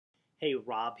Hey,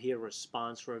 Rob here,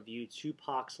 response review.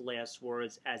 Tupac's last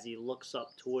words as he looks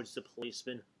up towards the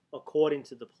policeman. According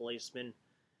to the policeman,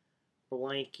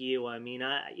 blank you. I mean,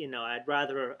 I'd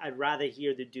rather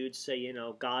hear the dude say,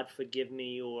 God forgive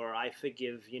me, or I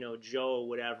forgive, Joe, or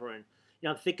whatever. And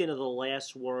I'm thinking of the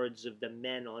last words of the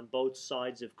men on both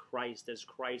sides of Christ as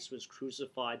Christ was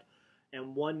crucified,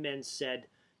 and one man said,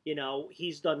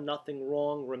 he's done nothing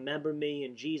wrong. Remember me.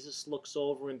 And Jesus looks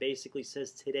over and basically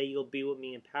says, today you'll be with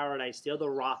me in paradise. The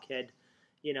other rockhead,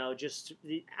 just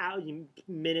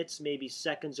minutes, maybe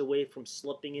seconds away from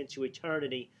slipping into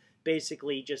eternity,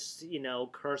 basically just,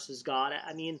 curses God.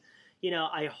 I mean,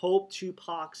 I hope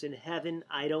Tupac's in heaven.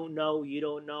 I don't know. You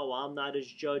don't know. I'm not his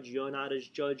judge. You're not his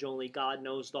judge. Only God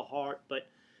knows the heart. But,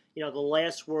 the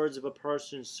last words of a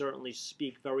person certainly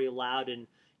speak very loud, and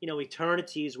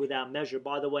eternity is without measure.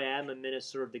 By the way, I am a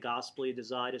minister of the gospel. You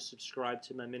desire to subscribe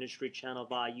to my ministry channel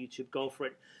via YouTube, go for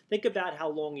it. Think about how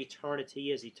long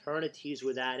eternity is. Eternity is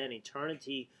without end.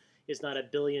 Eternity is not a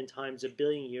billion times a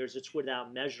billion years. It's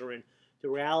without measure. And the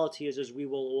reality is we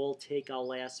will all take our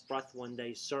last breath one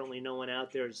day. Certainly no one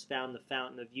out there has found the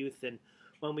fountain of youth. And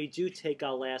when we do take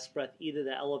our last breath, either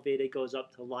the elevator goes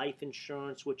up to life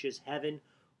insurance, which is heaven,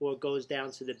 or it goes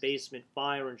down to the basement,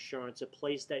 fire insurance, a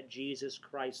place that Jesus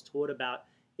Christ taught about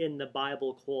in the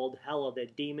Bible called hell. Are there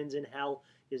demons in hell?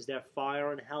 Is there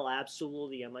fire in hell?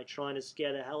 Absolutely. Am I trying to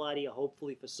scare the hell out of you?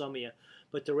 Hopefully for some of you.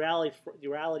 But the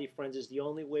reality, friends, is the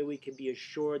only way we can be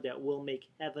assured that we'll make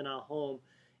heaven our home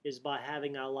is by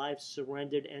having our lives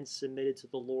surrendered and submitted to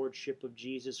the Lordship of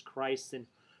Jesus Christ. And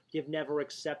if you've never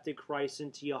accepted Christ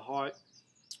into your heart,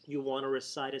 you want to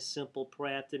recite a simple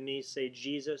prayer after me. Say,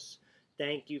 Jesus,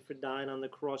 thank you for dying on the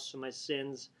cross for my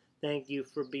sins. Thank you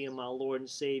for being my Lord and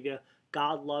Savior.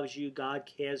 God loves you. God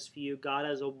cares for you. God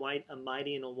has a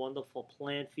mighty and a wonderful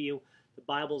plan for you. The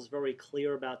Bible is very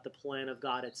clear about the plan of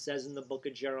God. It says in the book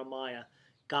of Jeremiah,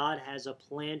 God has a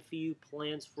plan for you,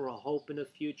 plans for a hope in the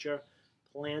future,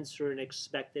 plans for an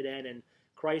expected end. And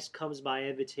Christ comes by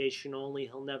invitation only.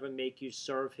 He'll never make you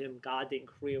serve him. God didn't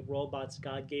create robots.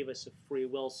 God gave us a free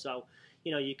will. So,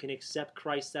 you can accept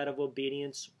Christ out of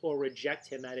obedience or reject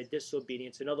him out of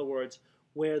disobedience. In other words,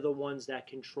 we're the ones that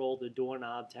control the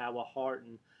doorknob to our heart.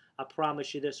 And I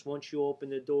promise you this, once you open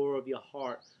the door of your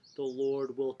heart, the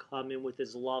Lord will come in with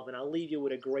his love. And I'll leave you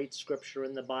with a great scripture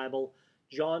in the Bible,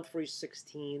 John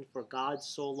 3:16, for God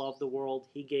so loved the world,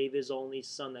 he gave his only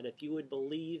son, that if you would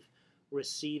believe,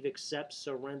 receive, accept,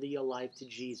 surrender your life to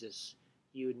Jesus,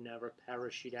 you would never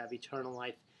perish. You'd have eternal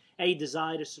life. Hey,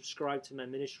 desire to subscribe to my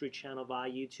ministry channel via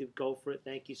YouTube, go for it.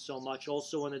 Thank you so much.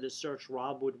 Also under the search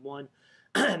Robwood1,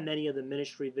 many of the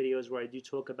ministry videos where I do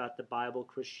talk about the Bible,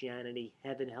 Christianity,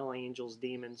 heaven, hell, angels,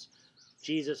 demons.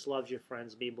 Jesus loves you,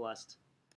 friends. Be blessed.